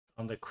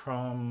on the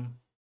Chrome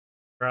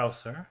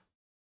browser.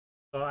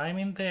 So I'm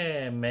in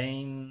the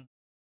main.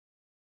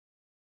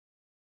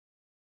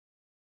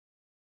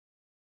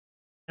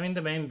 I'm in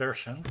the main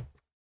version,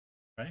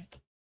 right?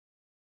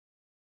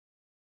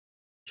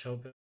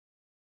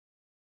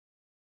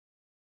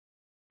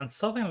 And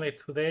suddenly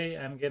today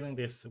I'm getting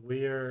this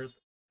weird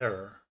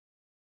error.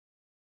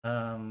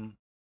 So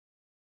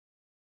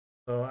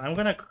I'm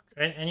gonna.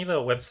 I need a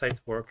website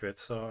to work with,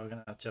 so I'm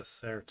gonna just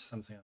search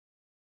something.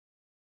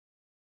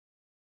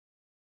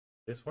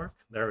 This work?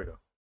 There we go.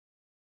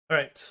 All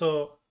right.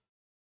 So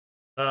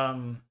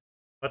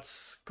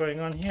what's going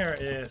on here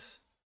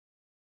is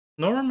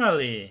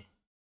normally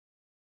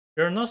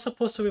you're not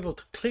supposed to be able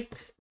to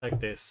click like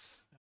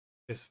this.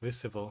 It's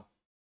visible.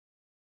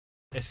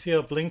 I see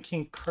a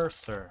blinking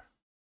cursor.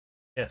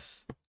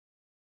 Yes.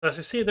 As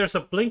you see, there's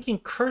a blinking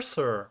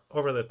cursor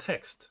over the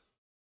text.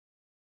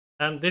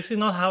 And this is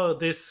not how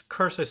this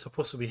cursor is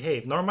supposed to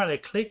behave. Normally I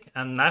click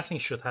and nothing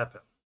should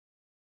happen.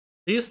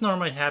 This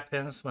normally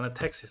happens when a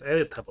text is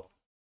editable.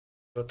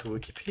 Go to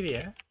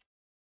Wikipedia.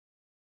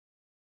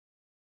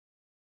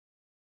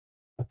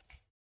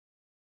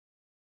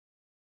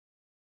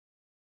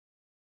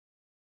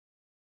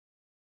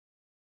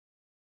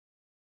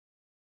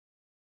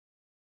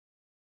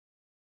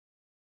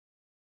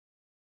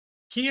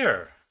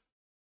 Here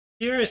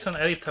is an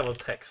editable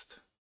text,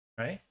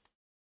 right?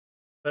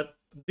 But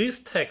this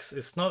text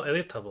is not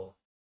editable.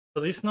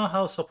 So this is not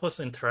how it's supposed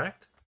to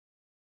interact.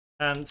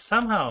 And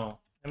somehow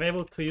I'm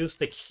able to use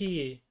the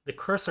key, the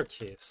cursor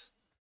keys,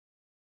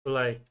 to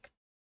like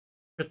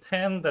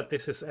pretend that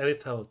this is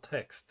editable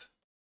text.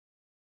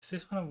 This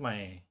is one of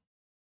my,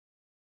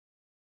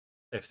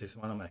 if this is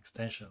one of my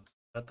extensions.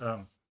 But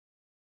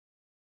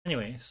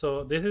anyway,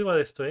 so this is what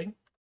it's doing.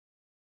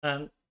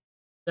 And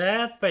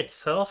that by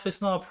itself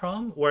is not a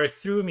problem. Where it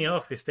threw me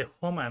off is the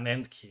home and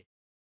end key.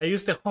 I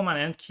use the home and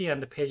end key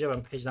and the page up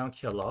and page down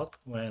key a lot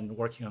when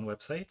working on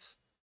websites,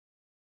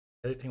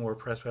 editing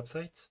WordPress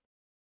websites.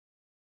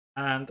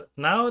 And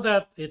now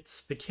that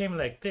it's became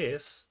like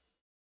this,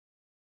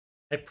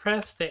 I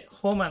press the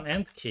home and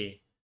end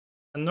key.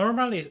 And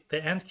normally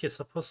the end key is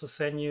supposed to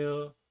send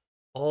you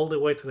all the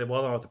way to the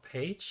bottom of the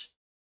page.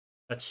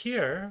 But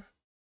here,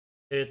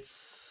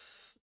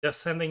 it's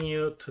just sending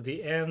you to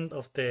the end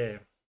of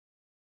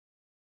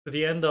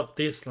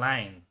this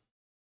line.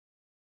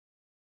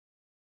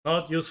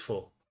 Not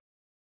useful.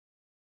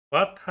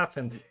 What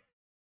happened?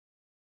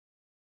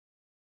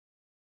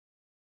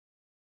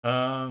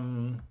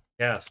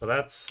 Yeah, so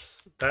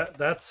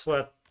that's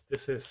what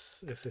this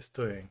is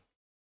doing.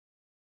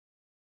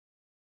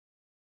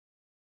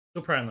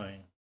 Super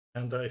annoying,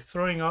 and it's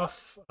throwing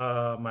off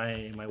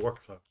my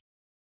workflow.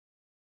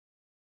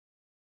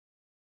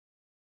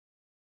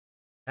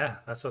 Yeah,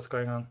 that's what's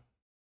going on.